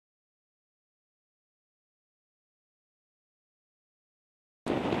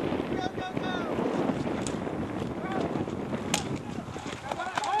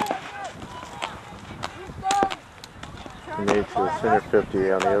to the center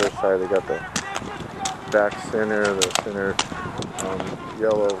 50. On the other side, they got the back center, the center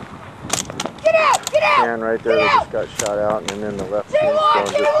yellow can right there that just got shot out, and then the left tombstone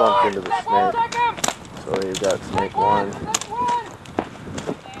just bumped into the snake. So you got snake 1.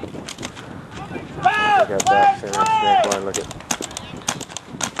 They got back center, snake 1. Look at.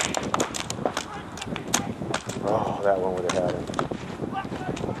 Oh, that one would have had him.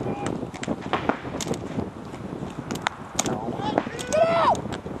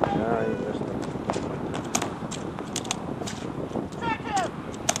 No, you missed him.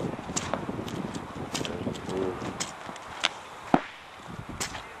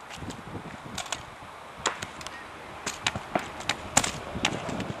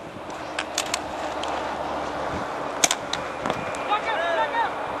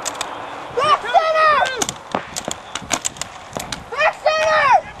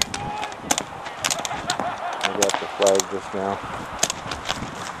 Just now.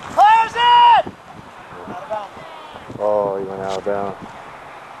 Players in! Oh, he went out of bounds.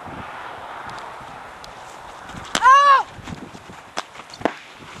 Oh!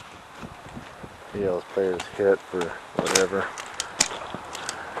 Yeah, those players hit for whatever.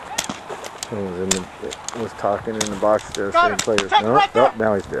 Someone was talking in the box there, saying players. Nope, right nope,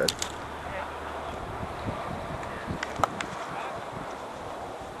 now he's dead.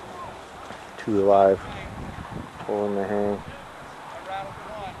 2 alive. Pulling the hang.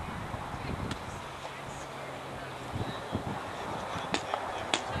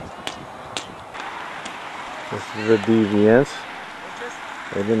 This is the deviants.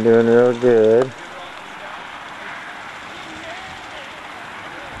 They've been doing real good.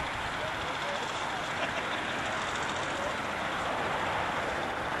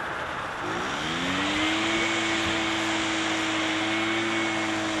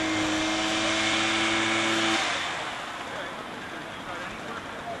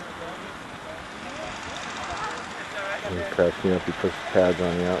 He cracks me up, he puts the pads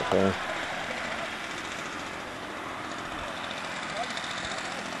on the outside.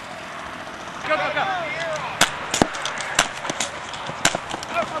 Go, go, go!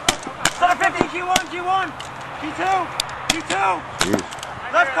 Center 50, G1, G1! G2, G2! Jeez.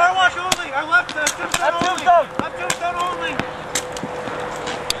 Left car wash only! Or left tombstone only! Left tombstone only!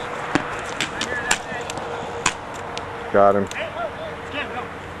 Got him.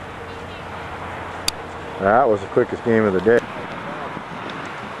 That was the quickest game of the day.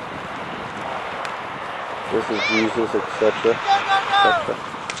 This is Jesus, etc.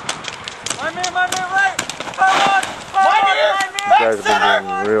 My man, right! Car wash! You guys have been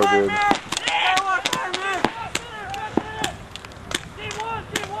doing real good.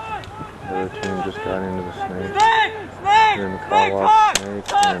 The other team just got into the snake. Here in the car wash, snake,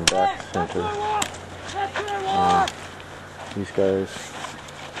 and back center. These guys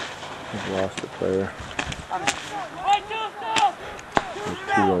have lost a player. There's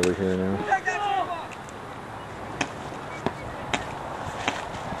 2 over here now.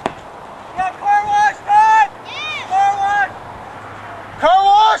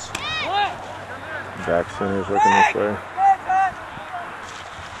 Back center's looking this way.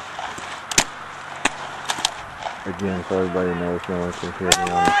 Again, so everybody knows no one can hear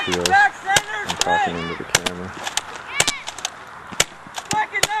me on the field. I'm talking into the camera.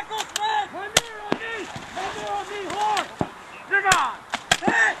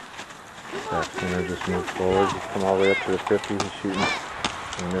 Back center just moved forward. Just come all the way up to the 50. He's shooting.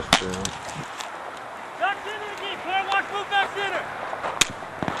 He missed him.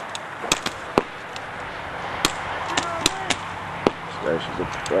 This guy should get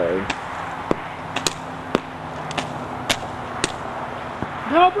the flag.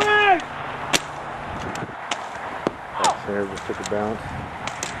 No break! Back center just took a bounce.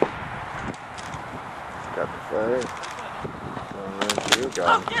 Got the flag. Going right through.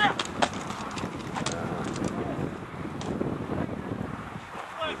 Got him.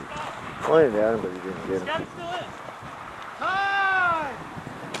 Pointed at him, but he didn't get him.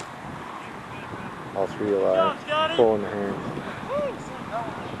 All 3 alive. Pulling the hands.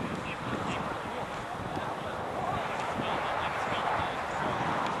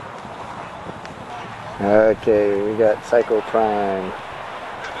 Okay, we got Cycle Prime.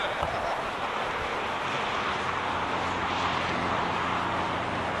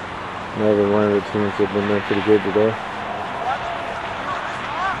 Another one of the teams that have been doing pretty good today.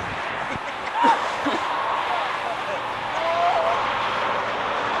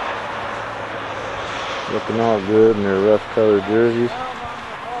 Looking all good in their rough colored jerseys.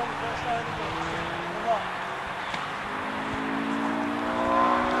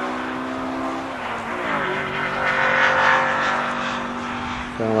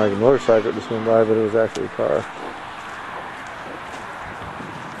 Sounded like a motorcycle just went by, but it was actually a car.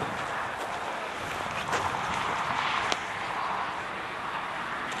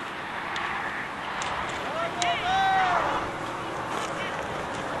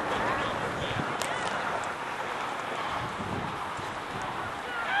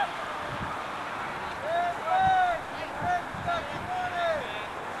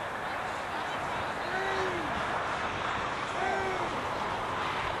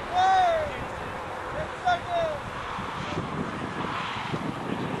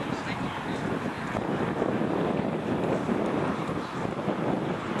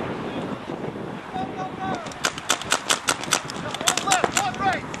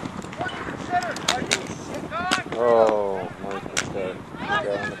 Oh, Mike was got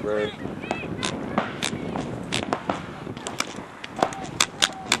on the brake.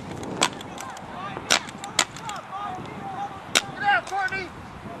 Get out, Tourney!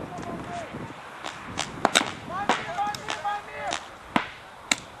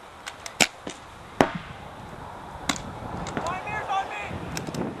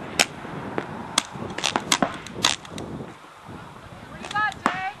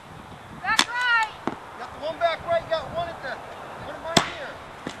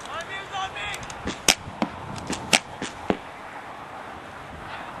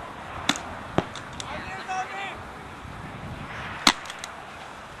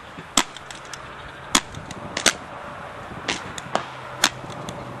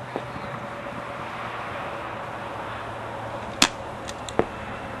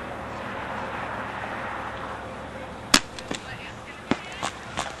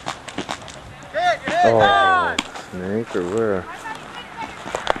 Oh, snake or where?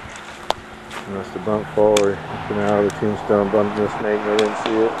 Must have bumped forward. Been out of the tombstone, bumped the snake, and I didn't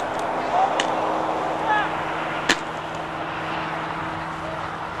see it.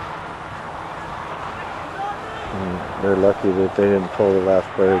 And they're lucky that they didn't pull the last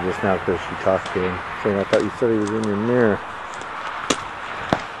player just now because she talked to him, saying, "I thought you said he was in your mirror."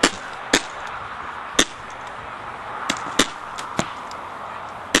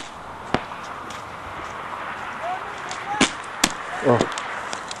 Oh.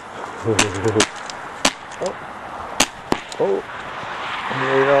 Oh. I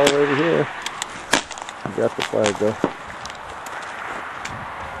made it all the way to here. You got the flag though.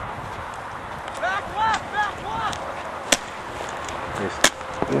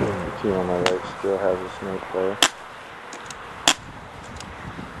 The team on my right still has a snake player.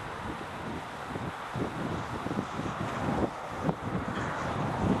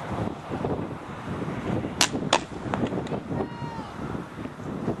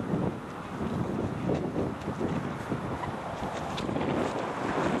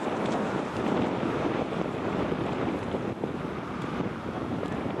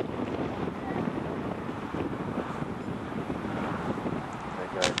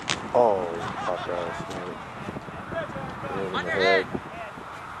 Oh, he popped out a snake. Hit him in the head.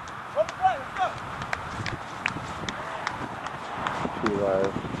 Two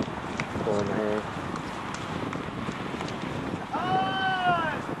live. Pulling the hay.